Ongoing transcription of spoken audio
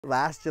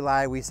Last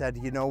July, we said,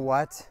 you know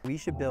what? We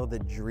should build a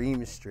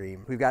dream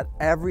stream. We've got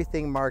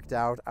everything marked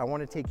out. I want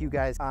to take you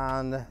guys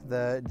on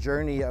the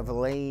journey of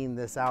laying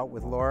this out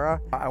with Laura.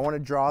 I want to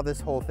draw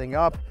this whole thing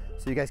up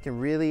so you guys can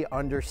really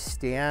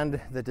understand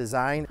the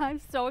design.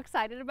 I'm so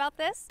excited about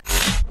this.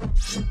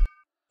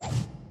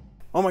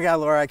 Oh my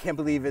God, Laura, I can't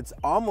believe it's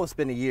almost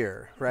been a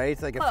year,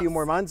 right? Like a few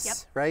more months, yep.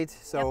 Right?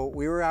 So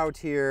we were out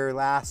here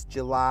last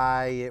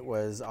July. It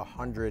was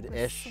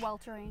 100-ish.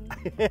 Sweltering.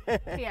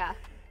 Yeah.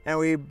 And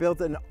we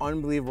built an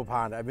unbelievable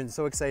pond. I've been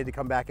so excited to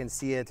come back and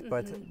see it,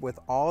 but with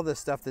all the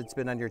stuff that's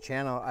been on your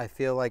channel, I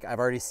feel like I've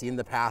already seen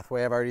the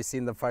pathway, I've already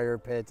seen the fire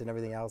pit and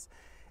everything else.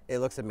 It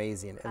looks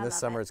amazing, and this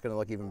summer it's gonna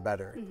look even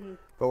better.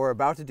 But we're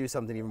about to do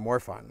something even more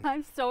fun.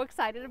 I'm so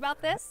excited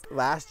about this.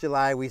 Last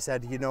July, we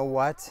said, you know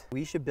what?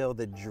 We should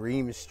build a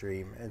dream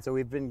stream. And so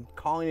we've been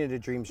calling it a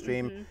dream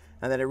stream,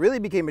 and then it really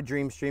became a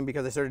dream stream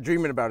because I started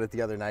dreaming about it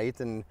the other night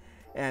and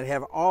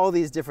have all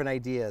these different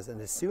ideas.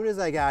 And as soon as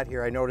I got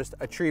here, I noticed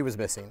a tree was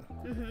missing.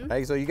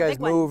 Right? So you guys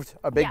moved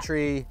a big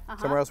tree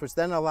somewhere else, which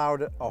then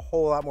allowed a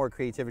whole lot more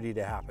creativity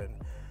to happen.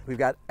 We've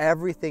got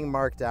everything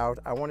marked out.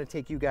 I want to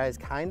take you guys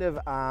kind of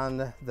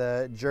on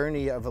the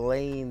journey of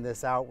laying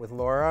this out with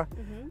Laura.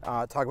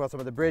 Talk about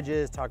some of the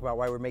bridges, talk about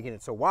why we're making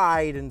it so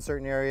wide in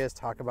certain areas,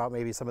 talk about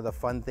maybe some of the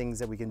fun things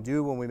that we can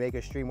do when we make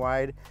a stream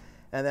wide.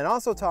 And then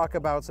also talk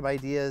about some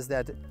ideas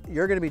that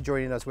you're going to be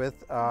joining us with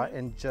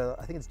in,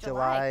 I think it's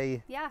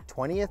July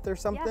 20th or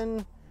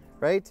something,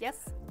 right?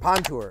 Yes.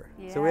 Pond tour.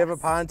 Yes. So we have a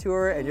pond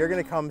tour, and you're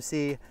going to come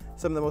see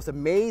some of the most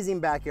amazing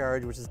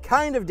backyards, which is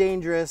kind of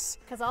dangerous.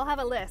 Because I'll have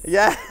a list.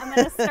 Yeah. I'm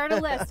going to start a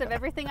list of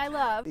everything I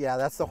love. Yeah,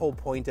 that's the whole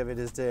point of it,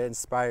 is to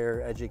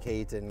inspire,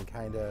 educate, and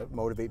kind of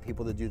motivate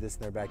people to do this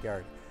in their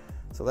backyard.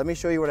 So let me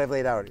show you what I've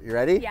laid out. You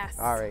ready? Yes.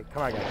 All right,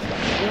 come on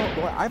guys. You know,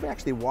 well, I've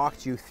actually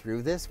walked you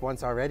through this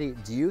once already.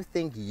 Do you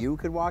think you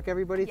could walk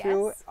everybody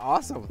through it?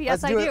 Awesome.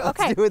 Yes, Let's do I it. do.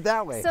 Let's do it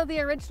that way. So the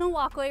original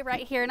walkway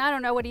right here, and I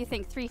don't know, what do you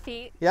think, 3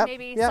 feet? Yep.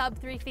 Maybe sub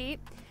 3 feet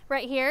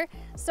right here.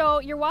 So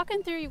you're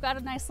walking through, you've got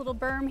a nice little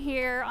berm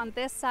here on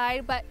this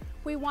side, but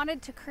we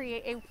wanted to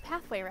create a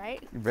pathway,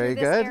 right? Very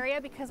through good. This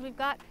area, because we've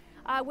got,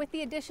 with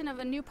the addition of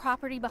a new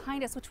property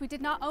behind us, which we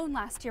did not own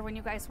last year when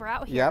you guys were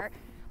out here,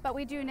 but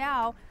we do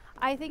now.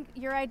 I think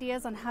your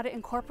ideas on how to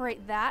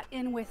incorporate that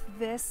in with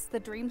this,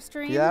 the dream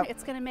stream,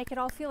 it's going to make it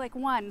all feel like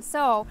one.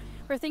 So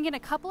we're thinking a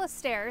couple of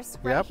stairs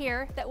right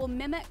here that will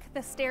mimic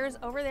the stairs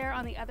over there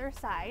on the other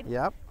side.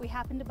 We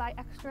happened to buy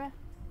extra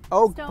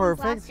stones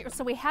last year,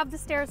 so we have the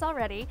stairs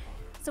already.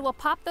 So we'll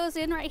pop those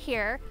in right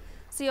here.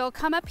 So you'll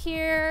come up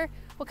here,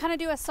 we'll kind of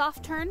do a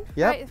soft turn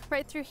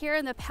right through here,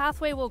 and the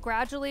pathway will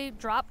gradually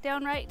drop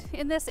down right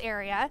in this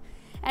area.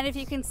 And if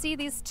you can see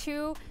these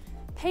two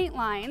paint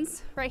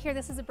lines right here,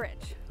 this is a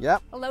bridge.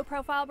 A low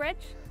profile bridge.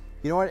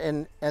 You know what,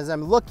 and as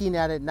I'm looking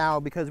at it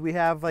now, because we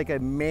have like a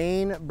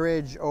main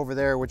bridge over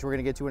there, which we're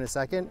gonna get to in a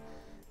second,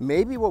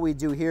 maybe what we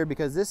do here,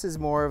 because this is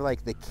more of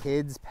like the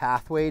kids'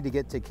 pathway to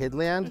get to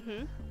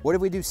Kidland, what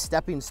if we do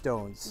stepping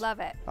stones? Love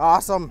it.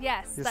 Awesome.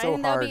 Yes, You're I so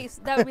think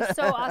that would be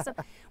so awesome.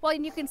 Well,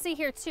 and you can see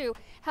here too,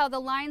 how the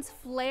lines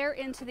flare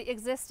into the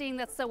existing,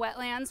 that's the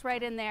wetlands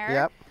right in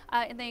there,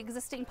 in the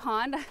existing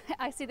pond.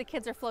 I see the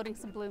kids are floating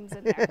some blooms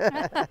in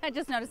there. I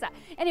just noticed that.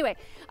 Anyway,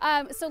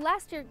 so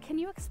last year, can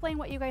you explain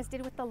what you guys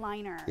did with the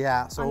liner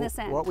on this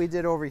end? What we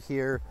did over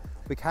here,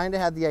 we kind of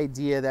had the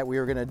idea that we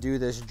were gonna do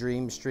this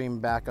dream stream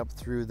back up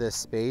through this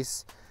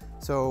space.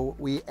 So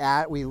we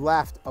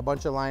left a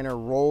bunch of liner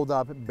rolled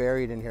up,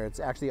 buried in here. It's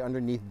actually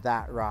underneath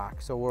that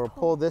rock. So we'll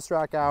pull this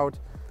rock out,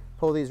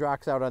 pull these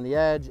rocks out on the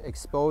edge,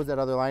 expose that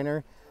other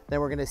liner. Then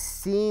we're gonna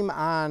seam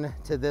on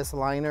to this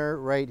liner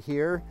right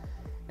here.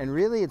 And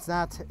really it's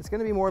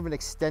gonna be more of an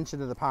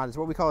extension of the pond. It's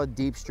what we call a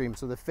deep stream.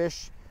 So the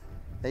fish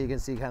that you can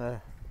see kind of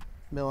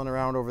milling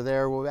around over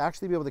there will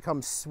actually be able to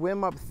come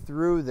swim up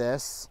through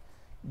this,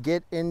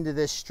 get into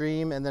this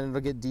stream, and then it'll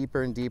get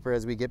deeper and deeper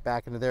as we get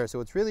back into there. So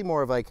it's really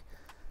more of like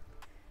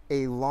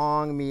a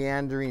long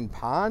meandering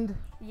pond,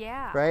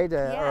 right?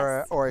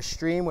 Or a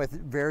stream with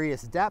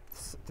various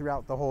depths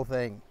throughout the whole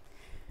thing.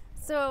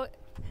 So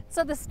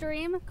the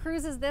stream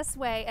cruises this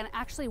way and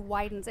actually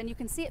widens, and you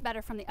can see it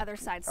better from the other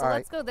side. So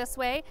let's go this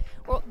way.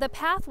 Well, the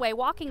pathway,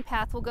 walking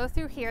path, will go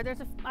through here.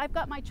 I've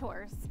got my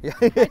chores,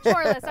 my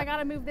chore list. I got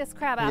to move this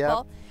crab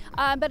apple,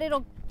 but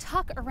it'll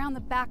tuck around the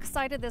back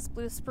side of this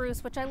blue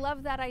spruce, which I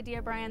love that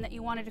idea, Brian, that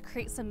you wanted to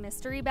create some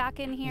mystery back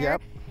in here.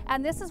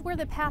 And this is where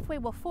the pathway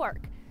will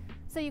fork.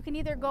 So you can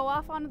either go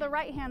off onto the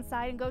right-hand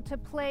side and go to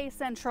Play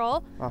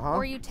Central,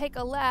 or you take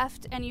a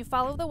left and you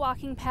follow the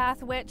walking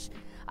path, which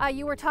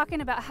you were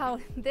talking about how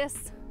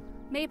this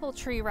maple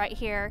tree right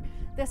here,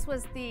 this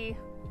was the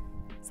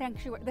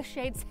sanctuary, the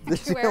shade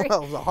sanctuary.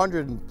 Well, it was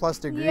 100+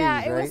 degrees,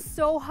 yeah, it right? was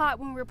so hot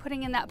when we were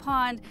putting in that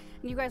pond,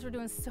 and you guys were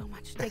doing so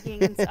much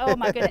digging. And oh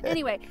my goodness.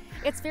 Anyway,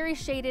 it's very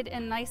shaded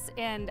and nice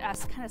and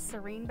kind of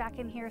serene back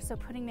in here. So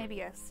putting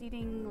maybe a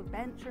seating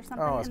bench or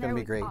something in there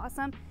would be great.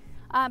 Awesome.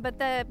 But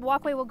the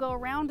walkway will go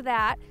around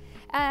that,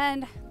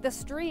 and the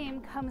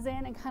stream comes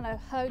in and kind of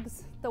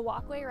hugs the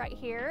walkway right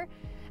here.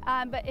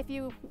 But if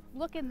you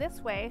look in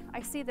this way,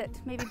 I see that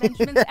maybe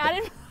Benjamin's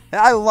added.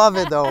 I love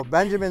it though.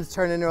 Benjamin's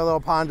turned into a little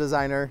pond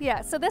designer.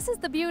 Yeah, so this is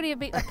the beauty of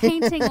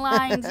painting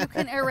lines. You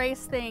can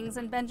erase things,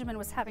 and Benjamin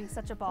was having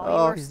such a ball.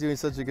 Oh, he's doing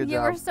such a good job.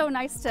 You were so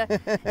nice to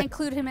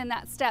include him in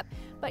that step.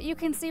 But you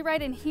can see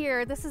right in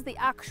here, this is the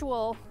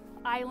actual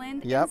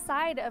island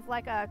inside of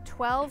like a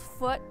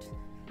 12-foot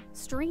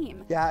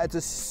stream. Yeah, it's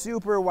a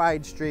super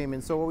wide stream.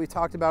 And so what we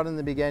talked about in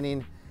the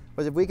beginning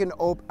was if we can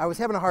I was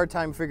having a hard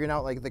time figuring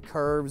out like the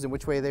curves and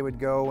which way they would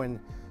go. And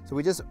so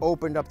we just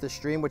opened up the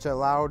stream, which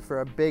allowed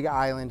for a big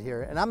island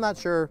here. And I'm not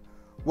sure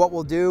what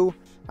we'll do.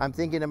 I'm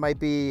thinking it might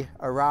be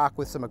a rock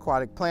with some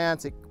aquatic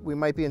plants. We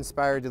might be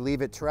inspired to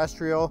leave it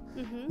terrestrial.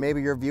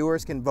 Maybe your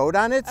viewers can vote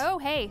on it. Oh,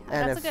 hey,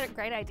 that's a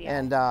great idea.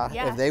 And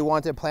if they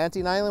want a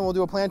planting island, we'll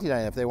do a planting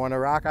island. If they want a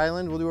rock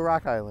island, we'll do a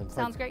rock island.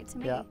 Sounds great to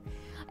me. Yeah.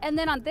 And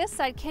then on this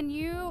side, can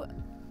you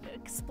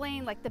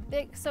explain like the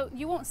big, so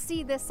you won't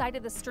see this side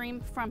of the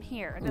stream from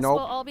here. This will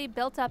all be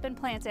built up and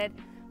planted,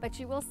 but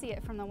you will see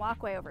it from the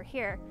walkway over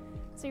here.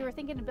 So you were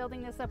thinking of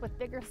building this up with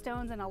bigger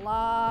stones and a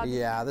log?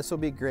 Yeah, this will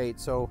be great.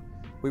 So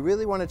we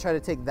really want to try to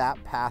take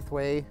that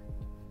pathway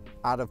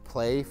out of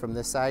play from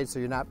this side, so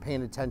you're not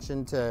paying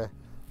attention to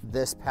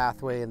this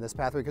pathway and this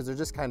pathway because they're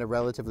just kind of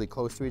relatively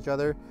close to each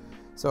other.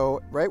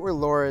 So right where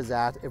Laura is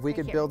at, if we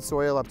could build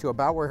soil up to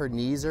about where her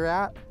knees are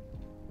at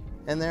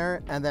in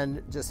there, and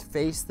then just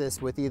face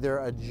this with either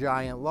a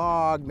giant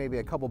log, maybe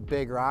a couple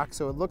big rocks.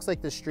 So it looks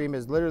like the stream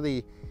has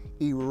literally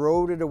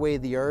eroded away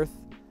the earth,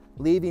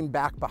 leaving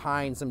back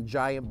behind some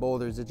giant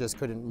boulders that just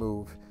couldn't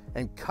move,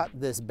 and cut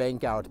this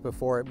bank out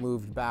before it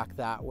moved back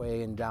that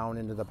way and down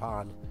into the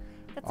pond.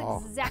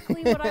 That's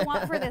exactly what I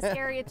want for this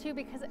area too,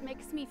 because it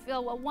makes me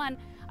feel, well, one,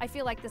 I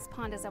feel like this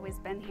pond has always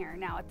been here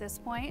now at this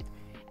point,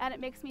 and it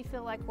makes me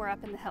feel like we're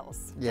up in the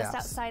hills, just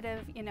outside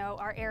of, you know,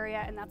 our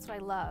area, and that's what I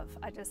love.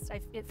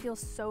 It feels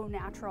so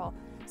natural.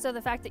 So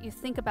the fact that you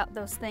think about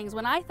those things,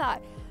 when I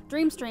thought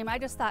dream stream, I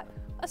just thought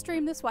a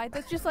stream this wide,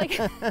 that's just like,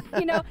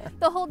 you know,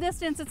 the whole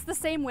distance, it's the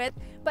same width,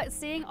 but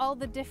seeing all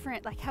the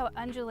different, like how it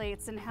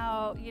undulates and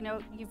how, you know,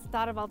 you've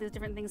thought of all these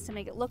different things to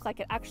make it look like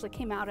it actually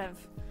came out of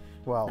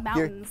the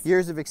mountains.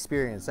 Years of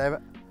experience.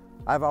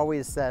 I've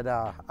always said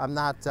I'm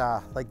not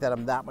like that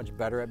I'm that much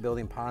better at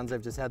building ponds.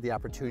 I've just had the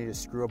opportunity to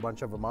screw a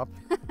bunch of them up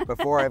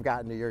before I've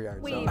gotten to your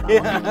yard.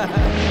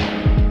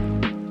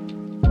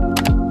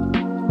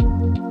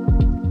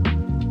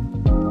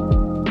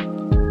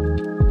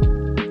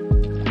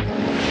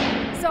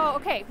 So,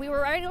 okay, we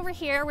were right over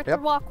here with the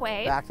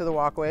walkway. Back to the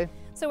walkway.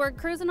 So we're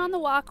cruising on the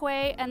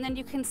walkway, and then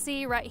you can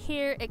see right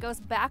here, it goes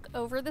back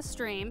over the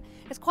stream.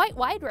 It's quite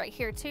wide right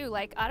here too,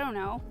 like, I don't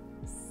know,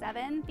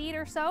 7 feet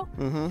or so.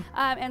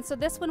 And so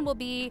this one will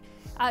be,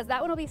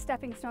 that one will be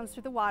stepping stones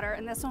through the water,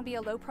 and this one will be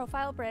a low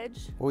profile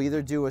bridge. We'll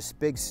either do a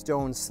big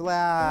stone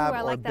slab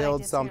or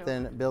build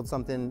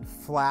something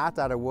flat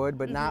out of wood,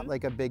 but not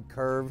like a big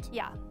curved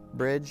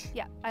bridge.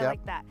 Yeah, I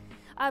like that.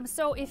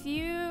 So if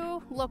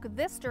you look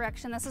this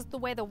direction, this is the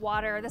way the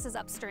water, this is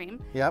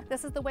upstream.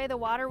 This is the way the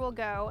water will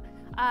go.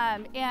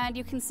 And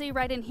you can see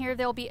right in here,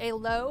 there'll be a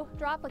low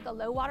drop, like a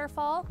low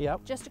waterfall,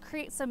 just to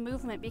create some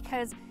movement,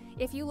 because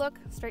if you look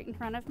straight in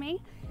front of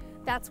me,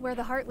 that's where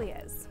the Hartley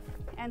is.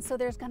 And so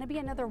there's gonna be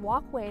another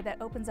walkway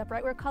that opens up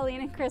right where Colleen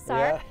and Chris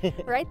are,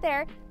 right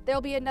there.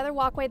 There'll be another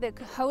walkway, the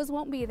hose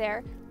won't be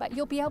there, but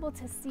you'll be able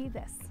to see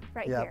this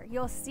right here.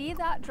 You'll see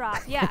that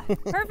drop,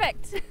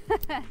 perfect.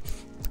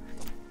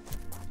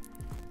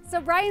 So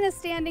Brian is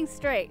standing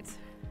straight.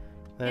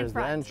 There's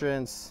the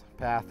entrance,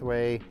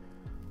 pathway,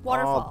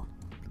 waterfall. All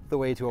the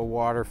way to a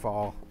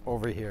waterfall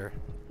over here.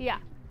 Yeah,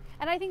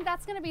 and I think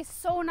that's gonna be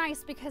so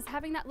nice, because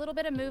having that little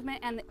bit of movement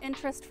and the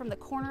interest from the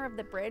corner of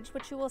the bridge,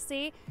 which you will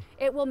see,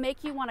 it will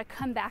make you wanna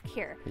come back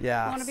here. You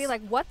wanna be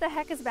like, what the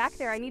heck is back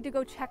there? I need to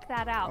go check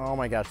that out. Oh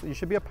my gosh, you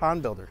should be a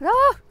pond builder.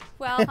 Oh,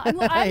 well, I'm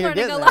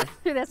learning a lot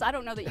through this. I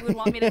don't know that you would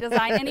want me to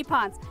design any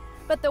ponds.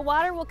 But the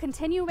water will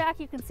continue back.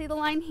 You can see the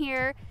line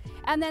here.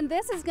 And then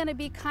this is gonna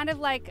be kind of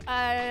like,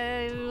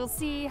 we'll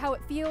see how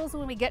it feels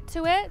when we get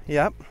to it.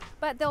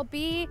 But there'll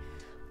be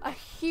a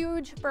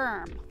huge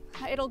berm.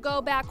 It'll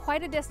go back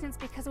quite a distance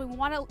because we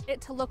want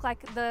it to look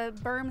like the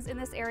berms in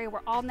this area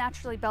were all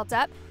naturally built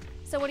up.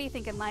 So what are you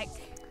thinking, Mike?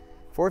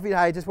 4 feet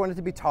high. I just want it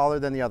to be taller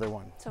than the other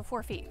one. So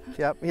 4 feet.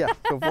 So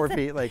 4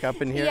 feet, like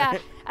up in here. Yeah,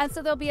 and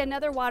so there'll be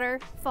another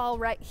waterfall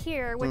right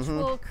here, which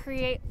will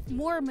create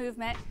more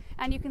movement.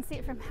 And you can see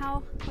it from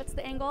what's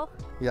the angle?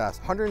 Yes,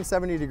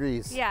 170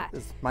 degrees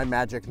is my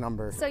magic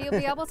number. So you'll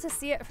be able to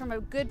see it from a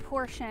good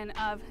portion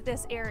of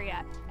this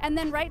area. And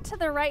then right to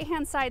the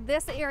right-hand side,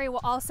 this area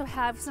will also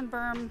have some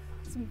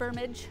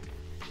bermage.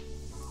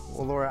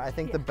 Well, Laura, I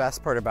think the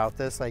best part about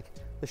this, like,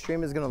 the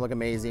stream is gonna look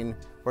amazing.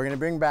 We're gonna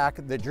bring back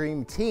the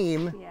dream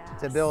team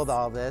to build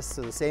all this.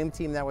 So the same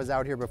team that was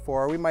out here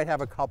before. We might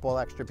have a couple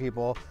extra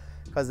people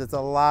because it's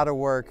a lot of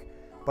work.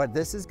 But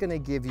this is gonna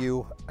give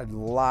you a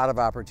lot of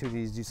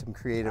opportunities to do some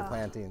creative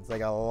plantings,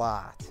 like a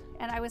lot.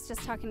 And I was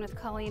just talking with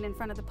Colleen in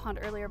front of the pond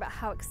earlier about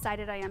how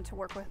excited I am to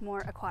work with more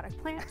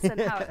aquatic plants and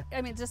how,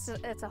 I mean, just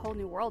it's a whole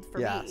new world for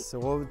me. Yeah, so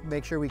we'll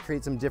make sure we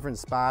create some different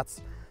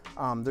spots.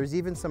 There's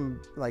even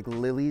some like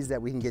lilies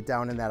that we can get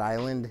down in that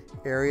island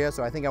area.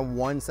 So I think on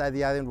one side of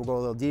the island we'll go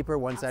a little deeper,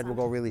 one side will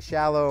go really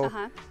shallow.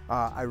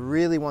 I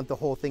really want the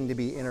whole thing to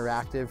be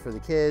interactive for the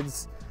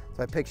kids.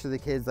 So I picture the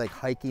kids like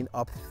hiking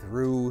up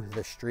through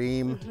the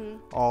stream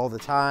all the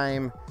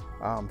time.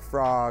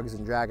 Frogs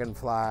and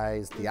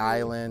dragonflies, the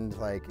island,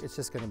 like it's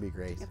just gonna be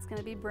great. It's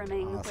gonna be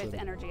brimming with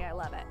energy. I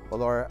love it. Well,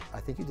 Laura, I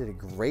think you did a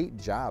great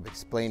job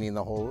explaining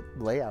the whole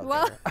layout.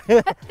 Well,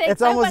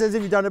 it's almost as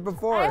if you've done it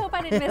before. I hope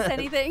I didn't miss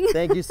anything.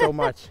 Thank you so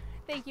much.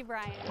 Thank you,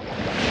 Brian.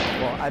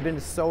 Well, I've been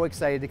so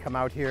excited to come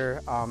out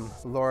here.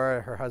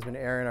 Laura, her husband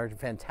Aaron are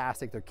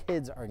fantastic. Their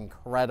kids are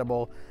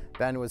incredible.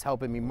 Ben was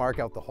helping me mark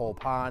out the whole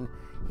pond.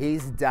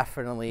 He's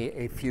definitely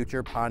a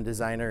future pond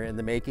designer in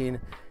the making.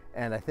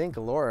 And I think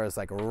Laura is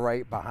like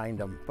right behind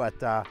him. But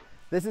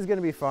this is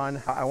gonna be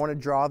fun. I wanna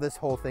draw this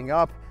whole thing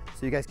up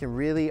so you guys can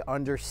really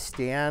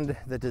understand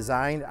the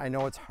design. I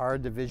know it's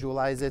hard to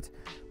visualize it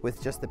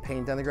with just the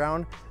paint on the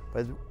ground,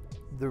 but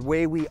the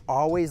way we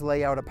always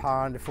lay out a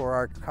pond for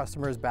our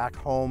customers back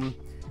home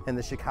in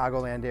the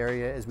Chicagoland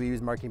area is we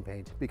use marking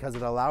paint because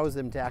it allows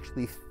them to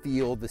actually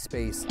feel the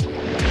space.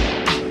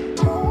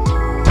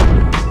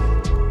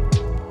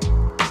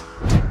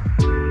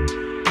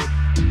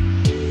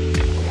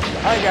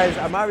 All right guys,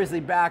 I'm obviously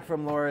back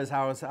from Laura's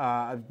house.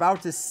 I'm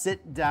about to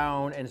sit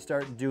down and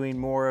start doing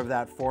more of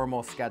that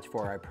formal sketch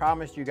for her. I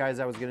promised you guys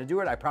I was gonna do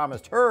it. I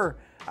promised her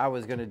I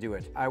was gonna do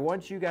it. I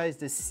want you guys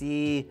to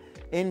see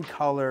in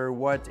color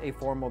what a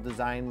formal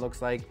design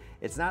looks like.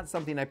 It's not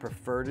something I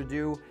prefer to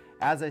do.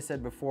 As I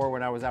said before,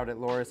 when I was out at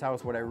Laura's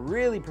house, what I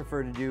really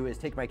prefer to do is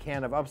take my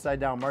can of upside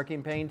down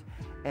marking paint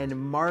and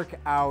mark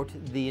out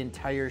the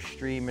entire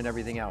stream and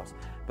everything else.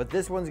 But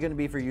this one's gonna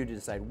be for you to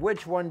decide.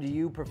 Which one do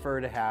you prefer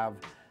to have?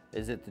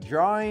 Is it the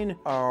drawing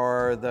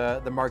or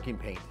the marking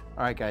paint?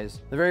 All right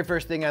guys, the very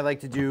first thing I like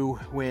to do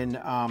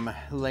when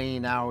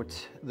laying out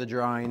the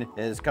drawing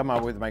is come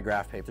up with my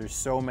graph paper. There's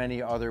so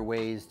many other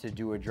ways to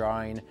do a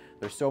drawing.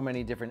 There's so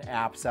many different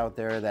apps out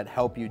there that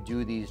help you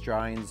do these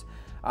drawings.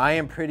 I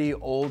am pretty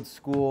old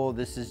school.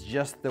 This is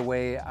just the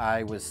way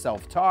I was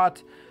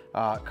self-taught.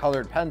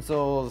 Colored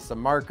pencils, some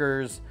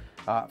markers.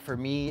 For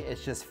me,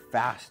 it's just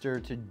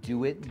faster to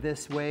do it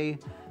this way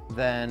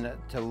than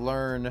to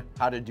learn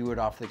how to do it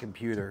off the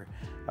computer.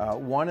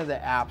 One of the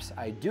apps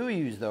I do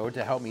use though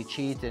to help me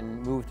cheat and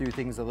move through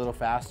things a little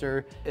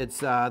faster,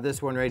 it's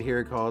this one right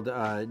here called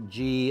Land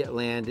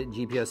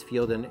GPS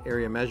Field and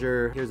Area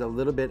Measure. Here's a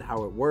little bit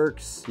how it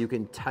works. You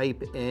can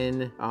type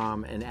in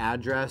an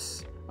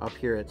address up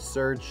here at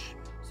search.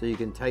 So you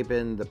can type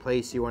in the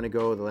place you want to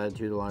go, the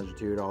latitude, the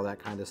longitude, all that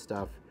kind of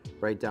stuff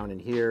right down in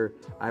here.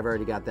 I've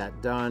already got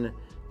that done.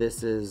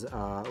 This is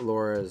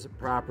Laura's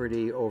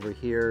property over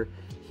here.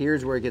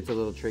 Here's where it gets a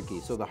little tricky.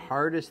 So the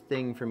hardest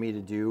thing for me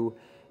to do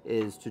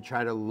is to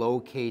try to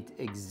locate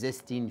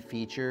existing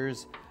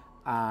features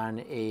on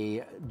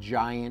a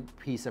giant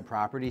piece of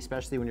property,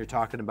 especially when you're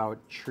talking about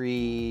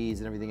trees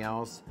and everything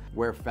else,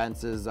 where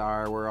fences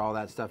are, where all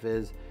that stuff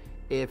is,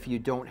 if you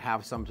don't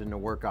have something to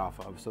work off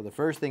of. So the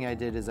first thing I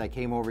did is I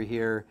came over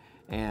here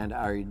and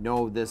I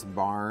know this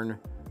barn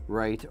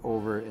right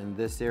over in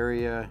this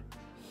area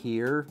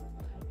here.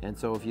 And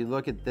so if you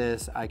look at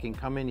this, I can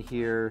come in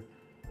here,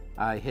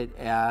 I hit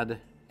add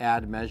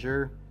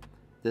measure.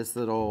 This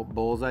little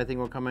bullseye thing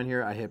will come in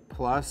here. I hit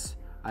plus,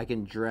 I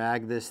can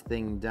drag this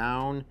thing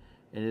down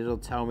and it'll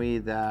tell me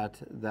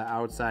that the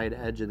outside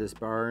edge of this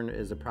barn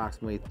is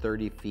approximately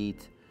 30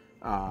 feet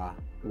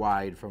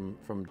wide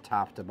from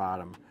top to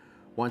bottom.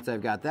 Once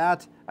I've got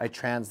that, I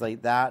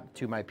translate that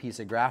to my piece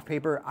of graph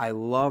paper. I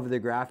love the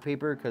graph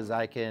paper because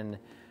I can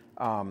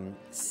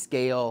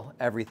scale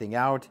everything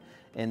out.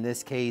 In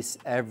this case,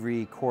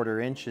 every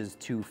quarter inch is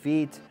 2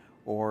 feet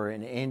or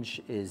an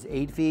inch is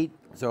 8 feet.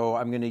 So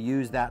I'm gonna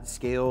use that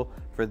scale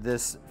for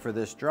this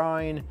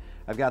drawing.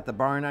 I've got the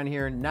barn on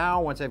here.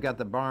 Now, once I've got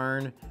the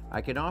barn,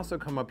 I can also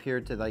come up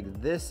here to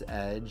like this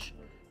edge,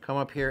 come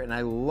up here, and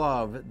I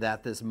love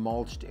that this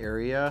mulched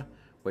area,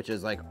 which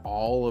is like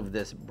all of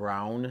this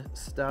brown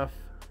stuff,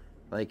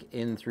 like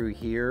in through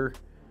here,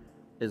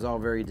 is all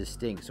very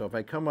distinct. So if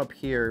I come up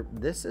here,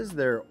 this is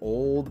their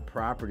old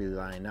property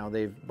line. Now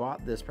they've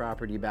bought this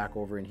property back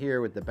over in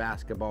here with the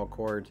basketball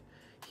court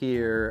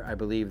here. I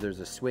believe there's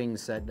a swing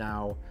set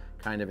now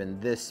kind of in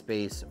this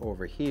space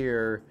over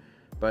here.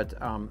 But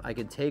I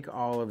could take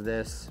all of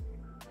this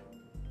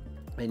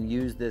and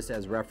use this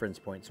as reference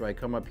point. So I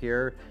come up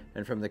here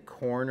and from the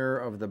corner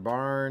of the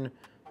barn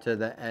to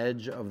the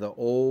edge of the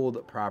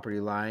old property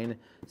line,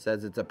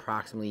 says it's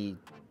approximately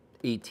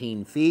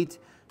 18 feet.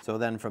 So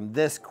then from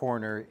this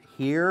corner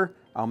here,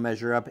 I'll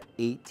measure up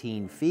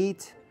 18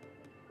 feet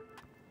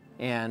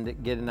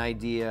and get an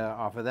idea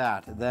off of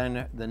that.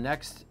 Then the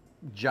next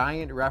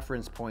giant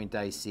reference point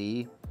I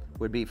see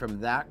would be from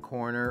that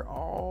corner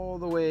all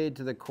the way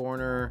to the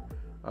corner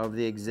of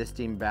the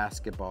existing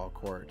basketball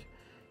court.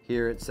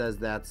 Here it says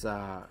that's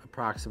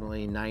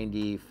approximately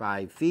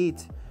 95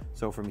 feet.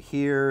 So from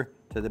here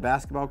to the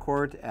basketball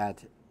court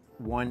at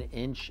 1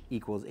 inch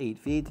equals 8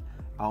 feet.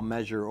 I'll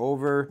measure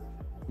over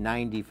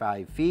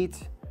 95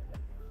 feet.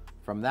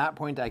 From that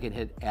point, I can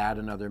hit add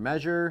another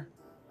measure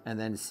and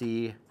then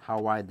see how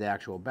wide the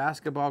actual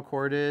basketball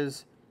court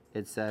is.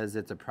 It says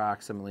it's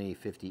approximately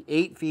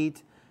 58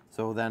 feet.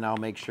 So then I'll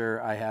make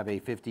sure I have a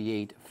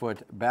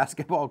 58-foot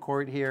basketball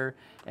court here.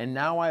 And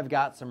now I've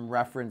got some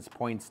reference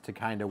points to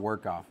kind of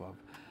work off of.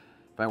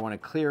 If I want to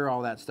clear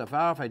all that stuff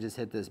off, I just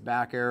hit this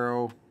back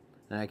arrow.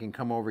 Then I can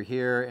come over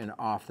here and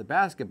off the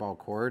basketball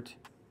court,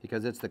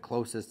 because it's the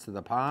closest to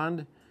the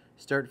pond,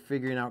 start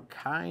figuring out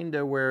kind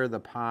of where the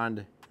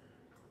pond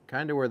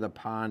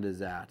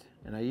is at.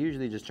 And I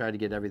usually just try to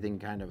get everything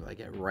kind of like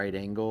at right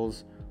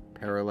angles,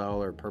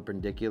 parallel or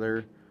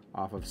perpendicular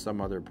off of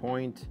some other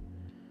point.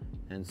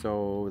 And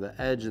so the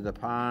edge of the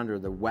pond, or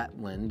the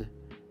wetland,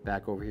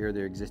 back over here,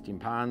 the existing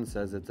pond,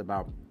 says it's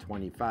about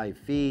 25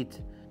 feet.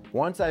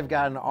 Once I've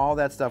gotten all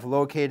that stuff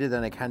located,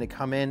 then I kind of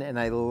come in and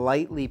I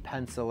lightly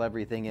pencil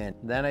everything in.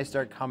 Then I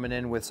start coming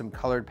in with some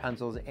colored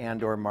pencils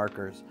and or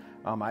markers.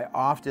 I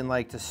often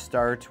like to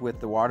start with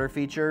the water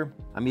feature.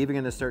 I'm even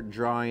going to start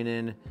drawing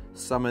in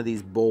some of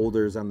these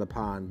boulders on the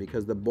pond,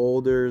 because the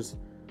boulders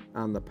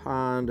on the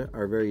pond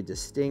are very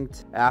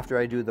distinct. After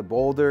I do the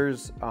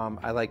boulders,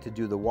 I like to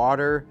do the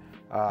water.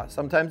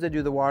 Sometimes I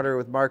do the water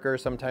with marker,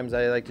 sometimes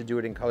I like to do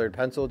it in colored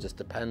pencil, just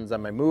depends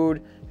on my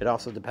mood. It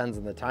also depends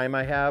on the time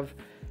I have.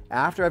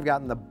 After I've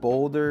gotten the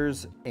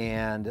boulders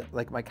and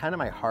like my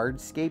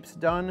hardscapes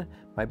done,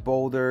 my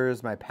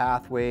boulders, my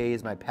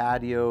pathways, my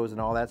patios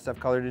and all that stuff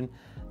colored in,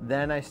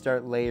 then I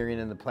start layering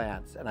in the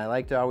plants. And I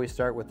like to always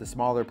start with the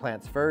smaller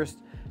plants first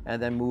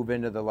and then move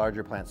into the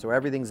larger plants. So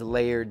everything's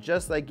layered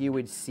just like you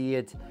would see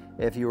it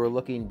if you were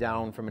looking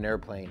down from an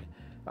airplane.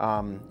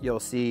 You'll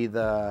see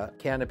the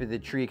canopy of the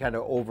tree kind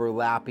of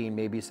overlapping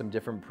maybe some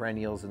different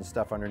perennials and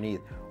stuff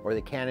underneath, or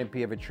the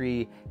canopy of a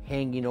tree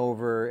hanging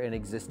over an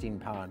existing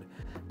pond.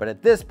 But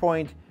at this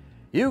point,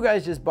 you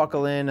guys just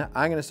buckle in.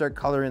 I'm gonna start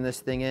coloring this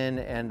thing in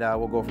and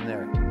we'll go from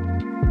there.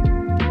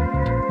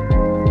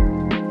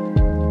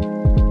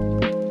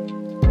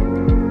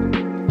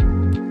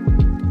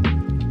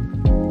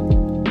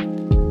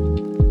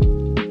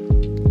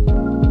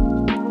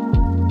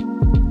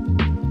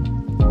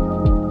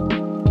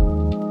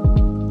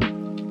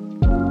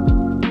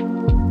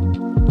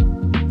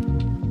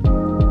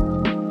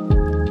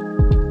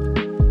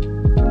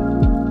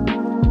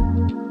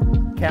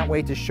 Can't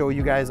wait to show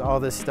you guys all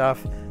this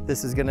stuff.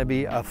 This is gonna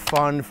be a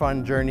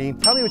fun journey.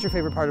 Tell me what your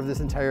favorite part of this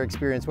entire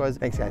experience was.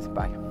 Thanks guys,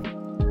 bye.